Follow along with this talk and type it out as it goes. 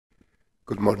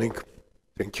Good morning.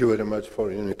 Thank you very much for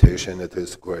the invitation. It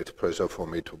is a great pleasure for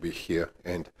me to be here,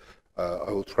 and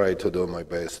I will try to do my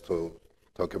best to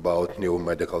talk about new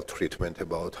medical treatment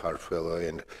about heart failure.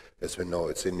 And as we know,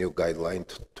 it's a new guideline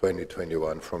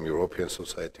 2021 from European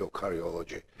Society of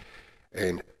Cardiology.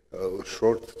 And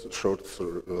short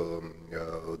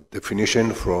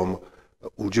definition from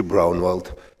Uji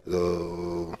Braunwald,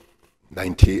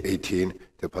 1918,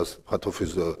 the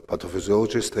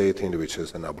pathophysiology state in which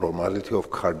is an abnormality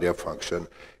of cardiac function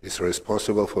is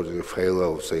responsible for the failure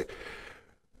of the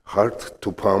heart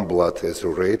to pump blood as a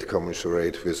rate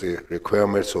commensurate with the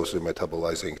requirements of the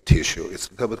metabolizing tissue. It's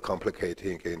a little bit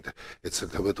complicating, and it's a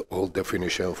little bit old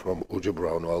definition from Uji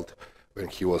Braunwald when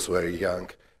he was very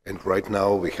young. And right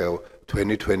now we have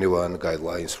 2021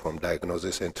 guidelines from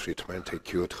diagnosis and treatment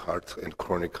acute heart and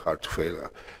chronic heart failure.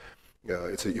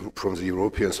 It's from the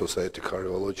European Society of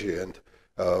Cardiology, and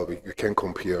we can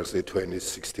compare the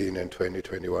 2016 and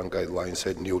 2021 guidelines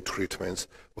and new treatments,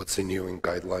 what's the new in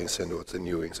guidelines and what's the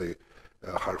new in the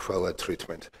heart failure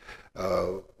treatment.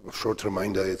 Short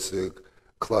reminder, it's a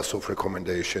class of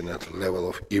recommendation and level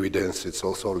of evidence. It's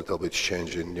also a little bit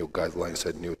changing new guidelines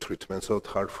and new treatments of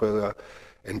heart failure.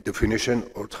 And definition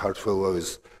of heart failure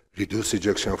is reduced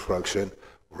ejection fraction.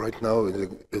 Right now,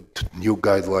 in the new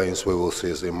guidelines, we will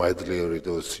see the mildly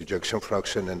reduced ejection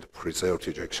fraction and preserved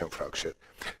ejection fraction.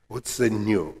 What's the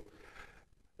new?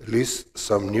 At least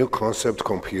some new concept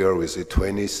compared with the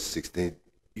 2016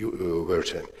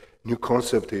 version. New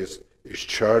concept is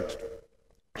chart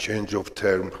change of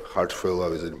term heart failure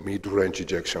with a mid-range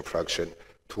ejection fraction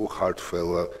to heart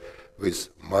failure with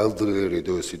mildly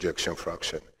reduced ejection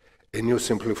fraction. A new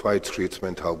simplified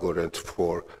treatment algorithm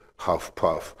for half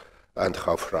puff and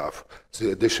half RAF.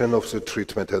 The addition of the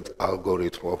treatment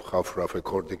algorithm of half RAF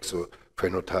according to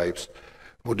phenotypes,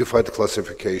 modified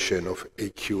classification of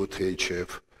acute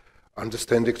HF,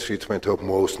 understanding treatment of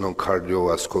most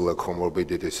non-cardiovascular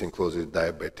comorbidities including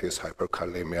diabetes,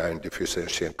 hyperkalemia, and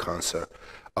deficiency and cancer,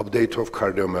 update of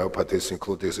cardiomyopathies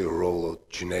including the role of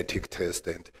genetic test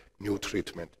and new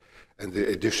treatment, and the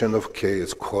addition of K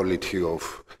is quality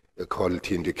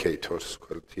indicators.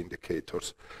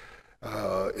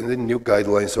 In the new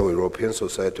guidelines of European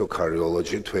Society of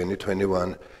Cardiology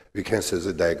 2021, we can see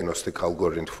the diagnostic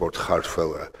algorithm for heart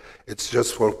failure. It's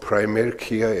just for primary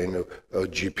care in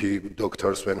GP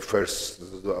doctors when first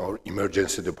our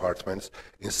emergency departments.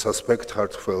 In suspect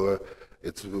heart failure,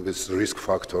 it's with risk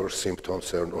factors,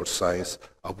 symptoms, or signs,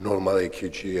 abnormal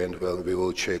EKG, and well, we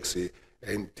will check the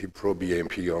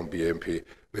NT-proBNP on BNP.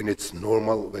 When it's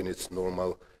normal,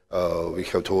 we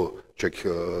have to check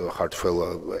heart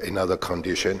failure, another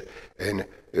condition, and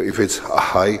if it's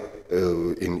high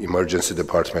in emergency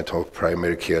department of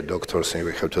primary care doctors, and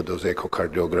we have to do the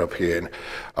echocardiography and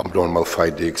abnormal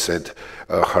findings and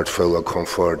heart failure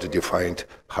comfort, defined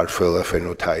heart failure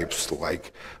phenotypes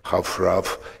like half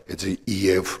RAF, it's the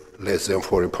EF less than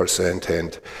 40%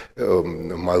 and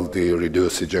mildly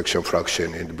reduced ejection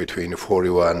fraction in between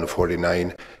 41 and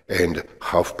 49, and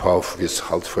half puff with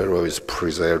heart failure with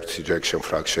preserved ejection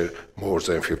fraction more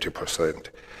than 50%.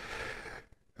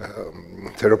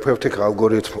 Therapeutic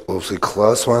algorithm of the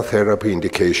class 1 therapy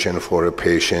indication for a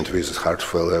patient with heart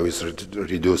failure with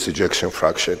reduced ejection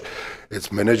fraction.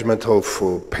 It's management of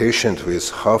patient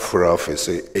with half RAF is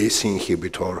a ACE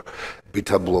inhibitor,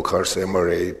 beta blockers,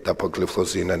 MRA,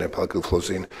 dapagliflozin and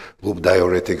epagliflozin, loop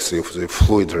diuretics of the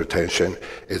fluid retention.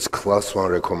 It's class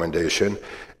 1 recommendation.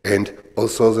 And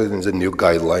also in the new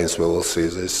guidelines, we will see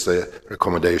this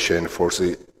recommendation for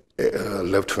the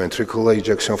left ventricular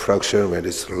ejection fraction when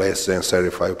it's less than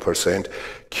 35%,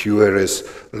 QR is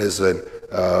less than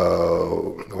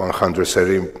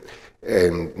 130,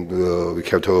 and we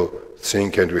have to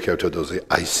think and we have to do the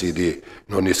ICD,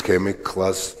 non-ischemic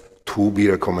class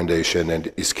 2B recommendation and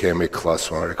ischemic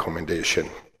class 1 recommendation.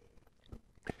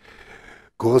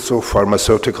 Goals of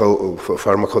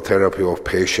pharmacotherapy of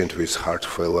patient with heart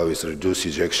failure with reduced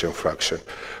ejection fraction.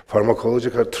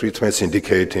 Pharmacological treatments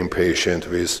indicate in patient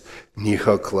with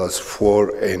NIHA class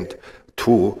 4 and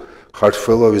 2, heart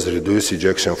failure with reduced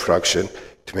ejection fraction.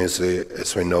 It means,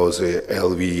 as we know, the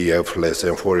LVEF less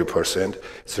than 40%.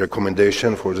 Its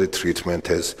recommendation for the treatment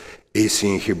as ACE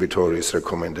inhibitor is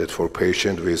recommended for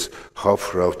patient with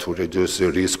half RAF to reduce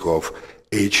the risk of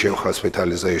HF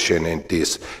hospitalization, and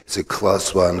this is a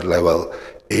class 1 level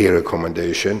A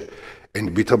recommendation.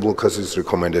 And beta blockers is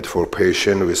recommended for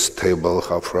patient with stable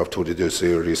half RAF to reduce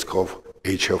the risk of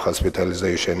HF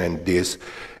hospitalization, and this.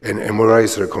 And MRI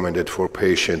is recommended for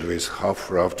patient with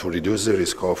half RAF to reduce the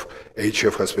risk of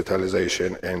HF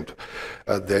hospitalization and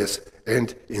death.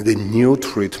 And in the new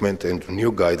treatment and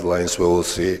new guidelines, we will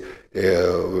see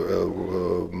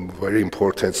very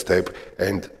important step,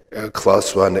 and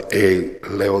class 1A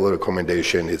level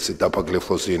recommendation is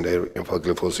dapagliflozin and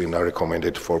empagliflozin are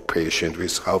recommended for patients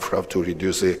with HFrEF to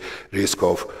reduce the risk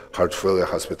of heart failure,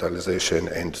 hospitalization,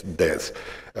 and death.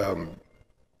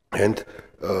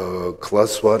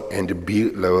 Class 1 and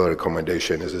B level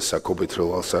recommendation is a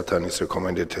sacubitril valsartan is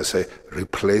recommended as a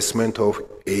replacement of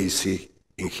AC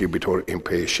inhibitor in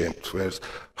patients with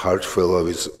heart failure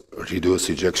with reduced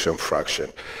ejection fraction.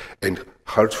 And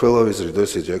heart failure with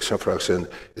reduced ejection fraction,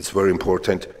 it's very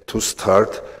important to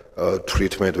start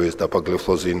treatment with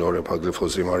dapagliflozin or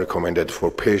empagliflozin are recommended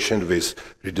for patients with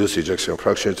reduced ejection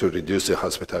fraction to reduce the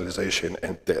hospitalization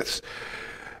and deaths.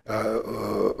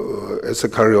 As a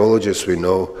cardiologist, we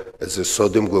know as a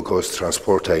sodium glucose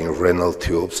transporter in renal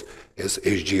tubes is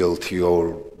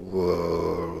SGLT2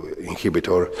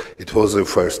 inhibitor. It was the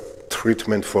first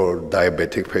treatment for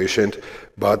diabetic patient,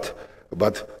 but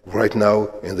right now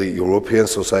in the European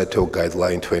Societal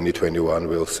Guideline 2021,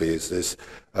 we'll see is this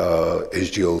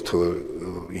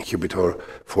SGLT2 inhibitor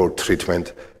for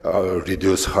treatment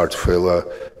reduced heart failure,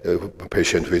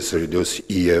 patient with reduced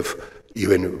EF,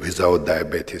 even without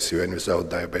diabetes.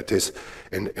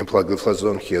 And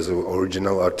empagliflozin, here's an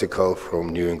original article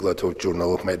from New England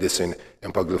Journal of Medicine,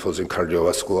 empagliflozin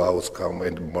cardiovascular outcome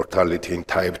and mortality in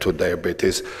type 2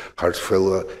 diabetes, heart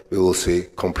failure, we will see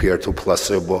compared to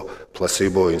placebo.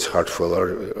 Placebo in heart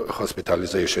failure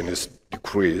hospitalization is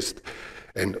decreased.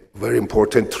 And very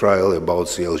important trial about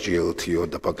the SGLT or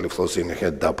dapagliflozin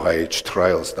had DAPA-H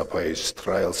trials,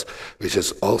 which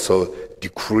has also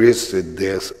decreased the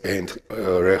death and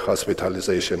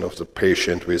rehospitalization of the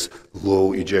patient with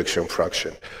low ejection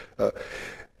fraction.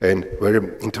 And very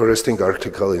interesting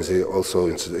article this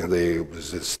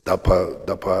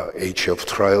DAPA-HF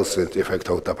trials, the effect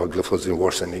of dapagliflozin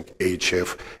worsening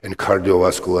HF and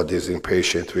cardiovascular disease in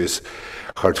patients with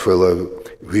heart failure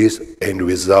with and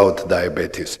without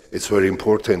diabetes. It's very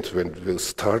important when we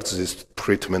start this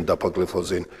treatment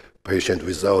dapagliflozin patient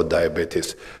without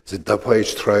diabetes. The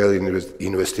DAPA-H trial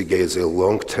investigates the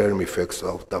long-term effects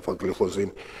of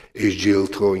dapagliflozin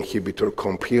SGLT2 inhibitor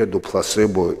compared to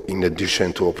placebo in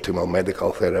addition to optimal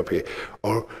medical therapy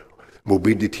or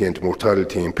morbidity and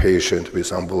mortality in patients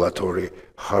with ambulatory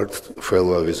heart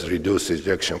failure with reduced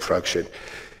ejection fraction.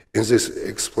 In this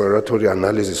exploratory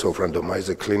analysis of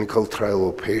randomized clinical trial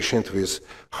of patients with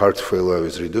heart failure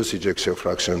with reduced ejection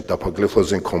fraction,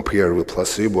 dapagliflozin compared with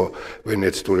placebo when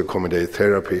it's to recommended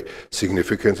therapy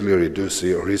significantly reduce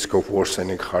the risk of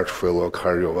worsening heart failure or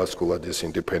cardiovascular disease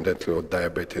independently of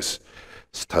diabetic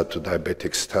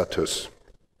status.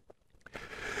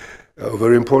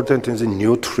 Very important in the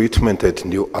new treatment and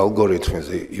new algorithms,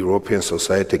 the European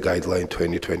Society Guideline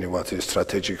 2021, the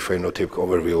strategic phenotypic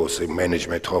overview of the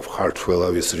management of heart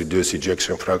failure with reduced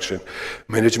ejection fraction.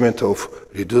 Management of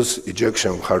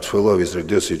heart failure with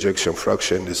reduced ejection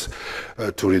fraction is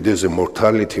to reduce the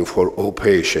mortality for all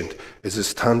patients. It's a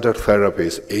standard therapy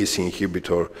is ACE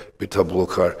inhibitor, beta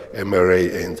blocker,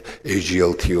 MRA, and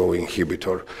SGLT2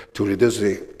 inhibitor to reduce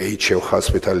the HF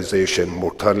hospitalization,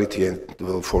 mortality, and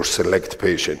for select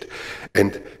patient.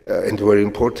 And very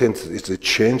important is the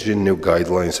change in new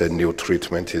guidelines and new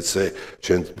treatment. It's a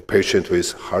patient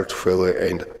with heart failure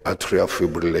and atrial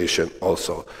fibrillation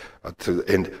also.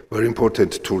 And very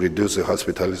important to reduce the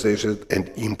hospitalization and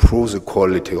improve the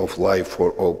quality of life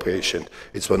for all patients.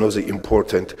 It's one of the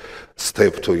important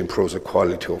steps to improve the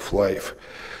quality of life.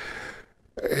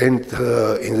 And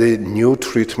in the new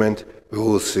treatment, we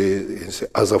will see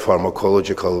other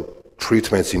pharmacological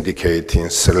treatments indicating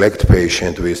select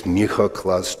patient with NYHA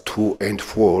class 2 and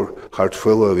 4, heart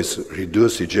failure with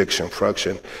reduced ejection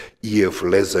fraction, EF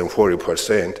less than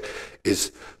 40%,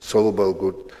 is soluble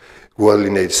good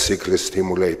guanylate cyclase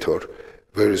stimulator.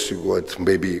 Very good,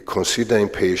 maybe considering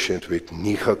patient with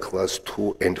NYHA class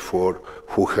 2 and 4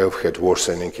 who have had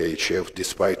worsening HF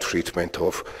despite treatment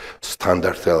of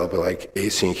standard therapy like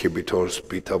ACE inhibitors,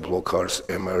 beta blockers,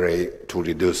 MRA to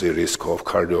reduce the risk of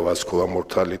cardiovascular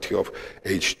mortality of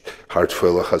heart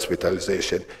failure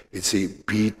hospitalization. It's a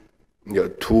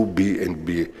 2B and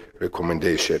B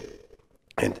recommendation.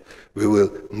 And we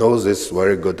will know this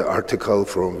very good article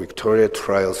from Victoria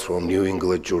trials from New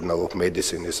England Journal of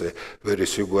Medicine is a very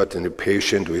good in a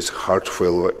patient with heart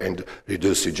failure and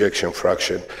reduced ejection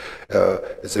fraction.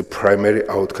 The primary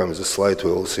outcomes, the slide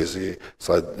we will see the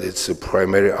slide, it's the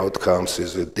primary outcomes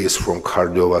is this from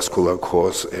cardiovascular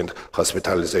cause and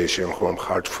hospitalization from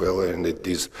heart failure, and it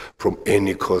is from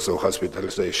any cause of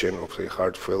hospitalization of the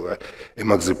heart failure.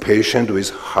 Among the patient with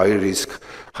high risk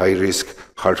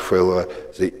heart failure,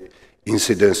 the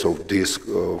incidence of this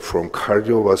from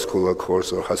cardiovascular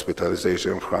cause or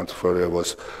hospitalization from heart failure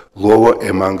was lower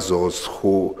among those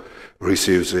who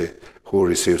receives the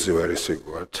very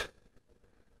Zviad.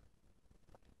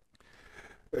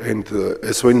 And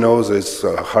as we know, this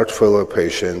heart failure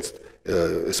patients,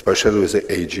 especially with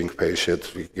the aging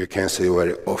patients, you can see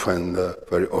very often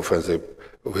they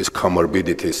with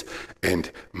comorbidities,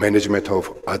 and management of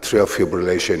atrial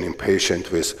fibrillation in patients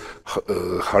with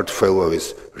heart failure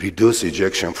with reduced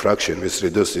ejection fraction. With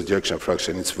reduced ejection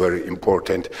fraction, it's very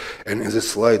important. And in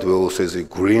this slide, we will see the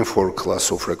green for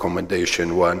class of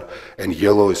recommendation 1, and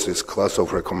yellow is this class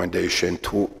of recommendation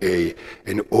 2A,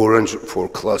 and orange for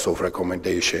class of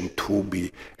recommendation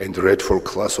 2B, and red for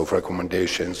class of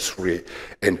recommendation 3.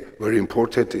 And very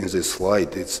important in this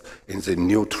slide, it's in the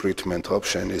new treatment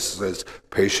option is this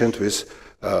patient with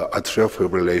atrial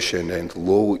fibrillation and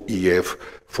low EF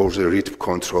for the rhythm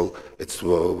control. It's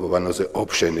one of the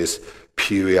options is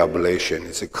PV ablation.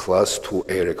 It's a class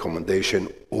 2A recommendation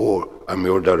or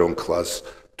amiodarone class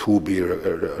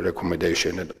 2B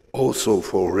recommendation. And also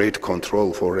for rate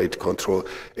control,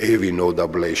 AV node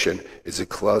ablation is a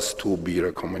class 2B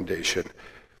recommendation.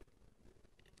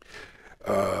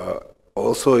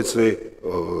 Also, it's a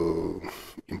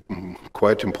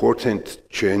quite important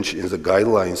change in the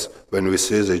guidelines when we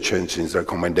see the change in the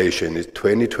recommendation in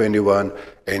 2021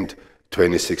 and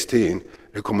 2016.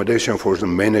 Recommendation for the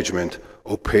management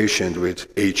of patients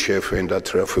with HF and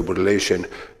atrial fibrillation,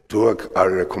 drugs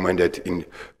are recommended in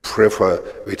prefer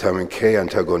vitamin K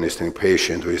antagonist in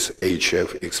patients with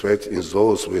HF, except in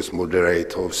those with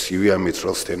moderate or severe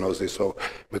mitral stenosis or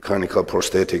mechanical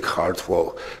prosthetic heart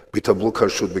valve. Beta blocker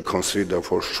should be considered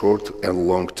for short and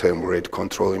long-term rate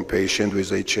control in patients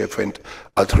with HF and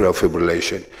atrial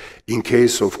fibrillation. In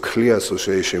case of clear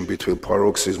association between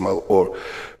paroxysmal or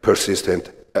persistent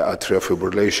atrial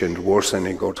fibrillation,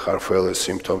 worsening of heart failure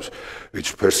symptoms,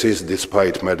 which persist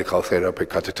despite medical therapy,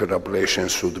 catheter ablation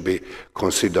should be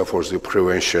considered for the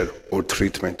prevention or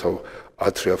treatment of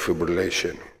atrial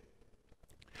fibrillation.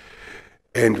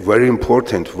 And very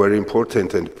important,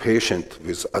 and patient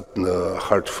with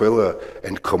heart failure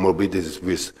and comorbidities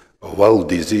with valve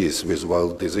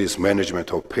disease,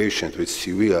 management of patients with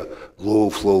severe low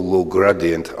flow, low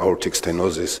gradient aortic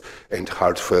stenosis and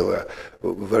heart failure.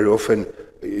 Very often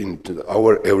in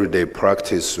our everyday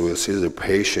practice, we see the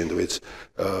patient with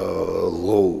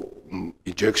low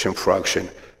ejection fraction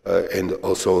and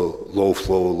also low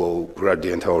flow, low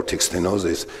gradient aortic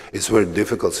stenosis. It's a very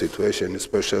difficult situation,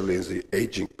 especially in the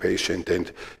aging patient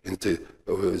and in the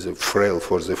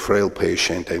frail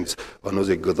patient. And one of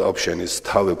the good options is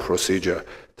TAVI procedure.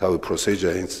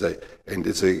 And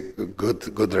it's a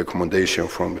good recommendation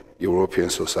from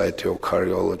European Society of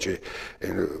Cardiology.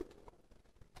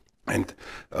 And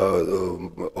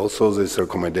also this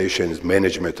recommendation is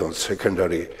management on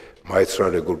secondary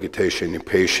mitral regurgitation in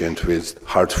patients with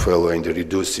heart failure and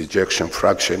reduced ejection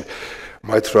fraction.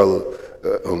 Mitral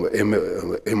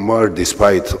MR,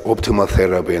 despite optimal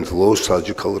therapy and low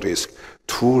surgical risk,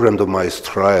 2 randomized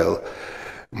trial,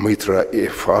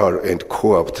 MITRA-FR and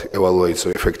COAPT, evaluates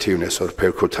the effectiveness of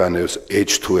percutaneous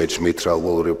H2H mitral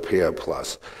wall repair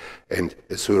plus. And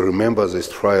as we remember this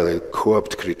trial,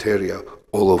 COAPT criteria,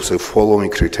 all of the following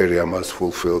criteria must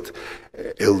fulfilled: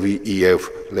 LVEF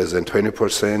less than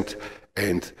 20%,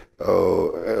 and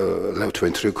left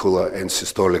ventricular and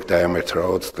systolic diameter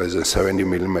out less than 70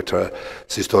 millimeter,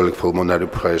 systolic pulmonary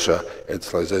pressure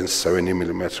at less than 70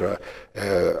 millimeter,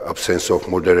 absence of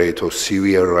moderate or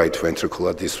severe right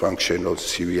ventricular dysfunction or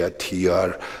severe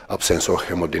TR, absence of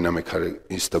hemodynamic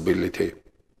instability.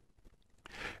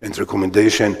 And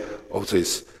recommendation of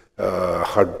this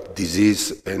heart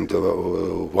disease and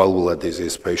valvular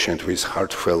disease patient with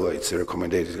heart failure, it's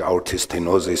recommended aortic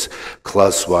stenosis,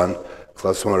 class 1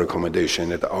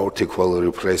 recommendation, and aortic valve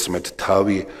replacement,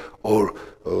 TAVI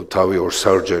or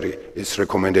surgery is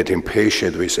recommended in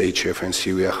patients with HF and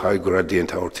severe high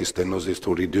gradient aortic stenosis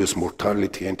to reduce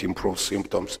mortality and improve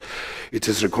symptoms. It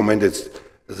is recommended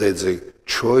that the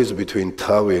choice between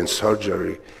TAVI and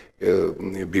surgery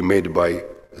be made by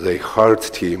the heart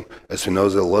team. As we know,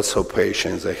 there are lots of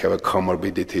patients, they have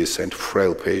comorbidities and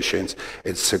frail patients.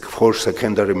 It's for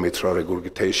secondary mitral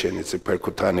regurgitation, it's a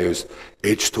percutaneous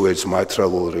H2H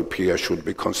mitral wall repair should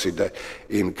be considered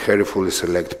in carefully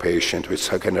select patient with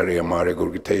secondary MR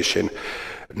regurgitation,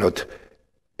 not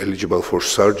eligible for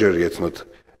surgery, it's not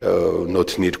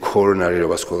need coronary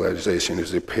revascularization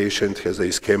if the patient has a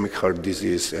ischemic heart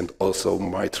disease and also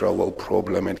mitral valve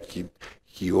problem, and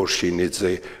he or she needs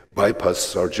a bypass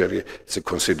surgery. It's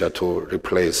considered to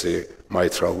replace the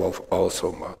mitral valve,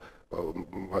 also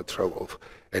mitral valve.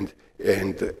 And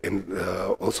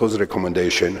also the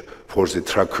recommendation for the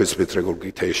tricuspid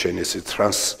regurgitation is a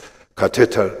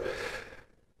transcatheter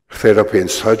therapy and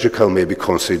surgical may be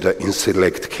considered in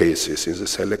select cases. In the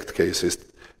select cases,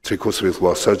 tricuspid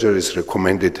valve surgery is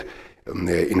recommended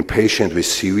in patients with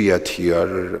severe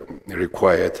TR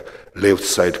required left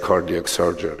side cardiac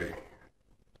surgery.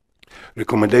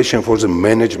 Recommendation for the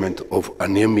management of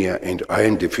anemia and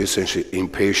iron deficiency in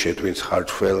patients with heart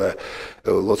failure.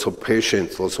 Lots of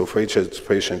patients,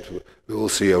 we will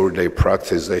see everyday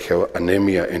practice, they have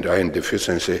anemia and iron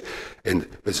deficiency. And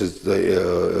this is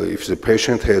if the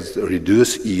patient has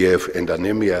reduced EF and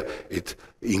anemia, it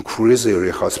increases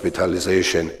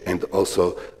rehospitalization, and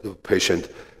also the patient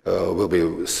will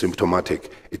be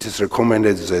symptomatic. It is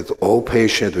recommended that all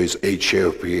patients with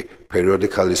HFP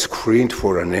periodically screened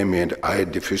for anemia and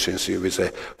iron deficiency with a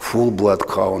full blood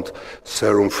count,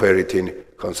 serum ferritin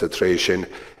concentration,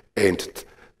 and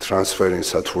transferrin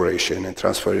saturation.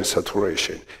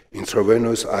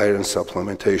 Intravenous iron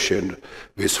supplementation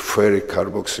with ferric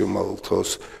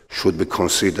carboxymaltose should be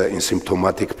considered in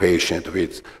symptomatic patients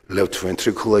with left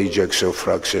ventricular ejection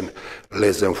fraction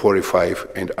less than 45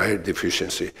 and iron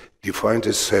deficiency, defined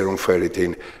as serum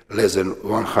ferritin less than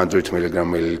 100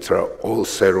 milligram milliliter, or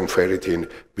serum ferritin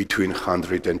between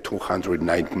 100 and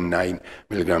 299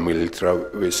 milligram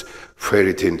milliliter with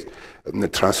ferritin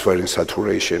transferrin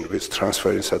saturation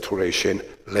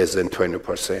less than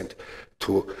 20%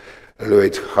 to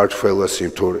alleviate heart failure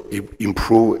symptoms,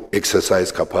 improve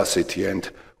exercise capacity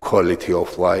and quality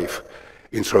of life.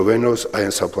 Intravenous iron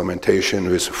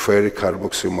supplementation with ferric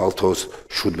carboxymaltose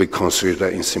should be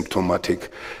considered in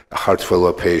symptomatic heart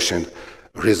failure patient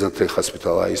recently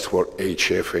hospitalized for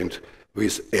HF and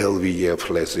with LVEF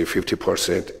less than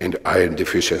 50% and iron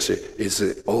deficiency.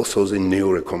 Is also the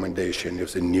new recommendation,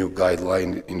 is a new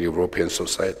guideline in the European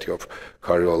Society of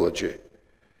Cardiology.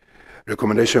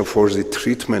 Recommendation for the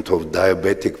treatment of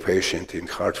diabetic patient in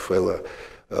heart failure.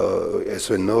 As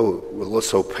we know,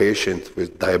 lots of patients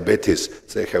with diabetes,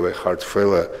 they have a heart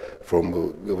failure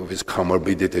with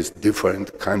comorbidities,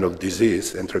 different kind of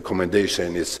disease, and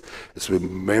recommendation is, as we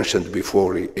mentioned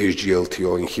before, the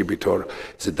SGLT2 inhibitor,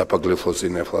 the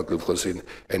dapagliflozin, empagliflozin,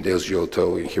 and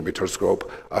SGLT2 inhibitors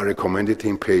group are recommended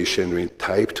in patients with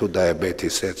type 2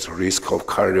 diabetes at risk of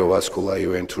cardiovascular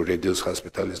event to reduce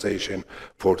hospitalization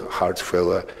for heart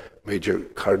failure, major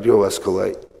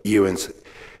cardiovascular events,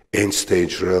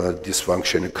 end-stage renal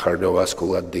dysfunction, and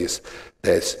cardiovascular disease.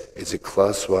 That is a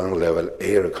class 1 level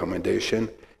A recommendation,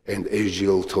 and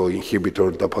SGLT2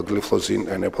 inhibitor dapagliflozin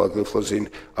and empagliflozin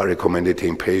are recommended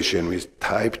in patients with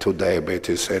type 2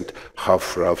 diabetes and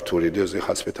HFrEF to reduce the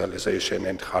hospitalization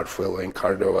and heart failure and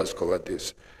cardiovascular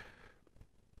disease.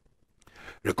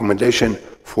 Recommendation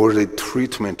for the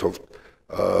treatment of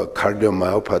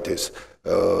cardiomyopathies.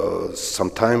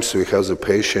 Sometimes we have the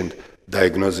patient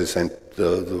diagnosis and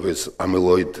with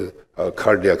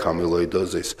cardiac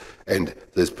amyloidosis, and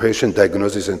this patient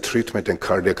diagnosis and treatment and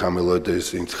cardiac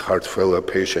amyloidosis in heart failure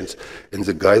patients. In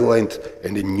the guidelines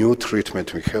and the new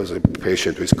treatment, we have the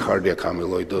patient with cardiac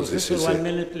amyloidosis. Professor, 1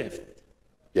 minute left.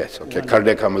 Yes, okay.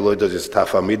 Cardiac amyloidosis,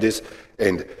 tafamidis,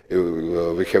 and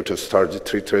we have to start the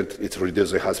treatment. It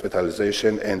reduces the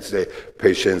hospitalization and the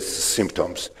patient's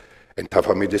symptoms. And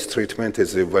tafamidis treatment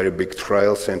is a very big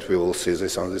trial, and we will see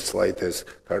this on the slide as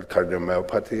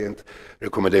cardiomyopathy. And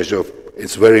recommendation of,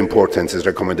 it's very important, is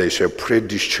recommendation of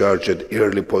pre-discharge and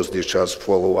early post-discharge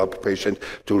follow-up patient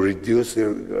to reduce the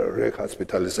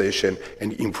rehospitalization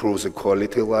and improve the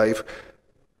quality of life.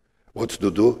 What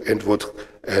to do and what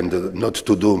and not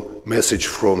to do, message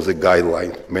from the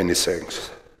guideline. Many thanks.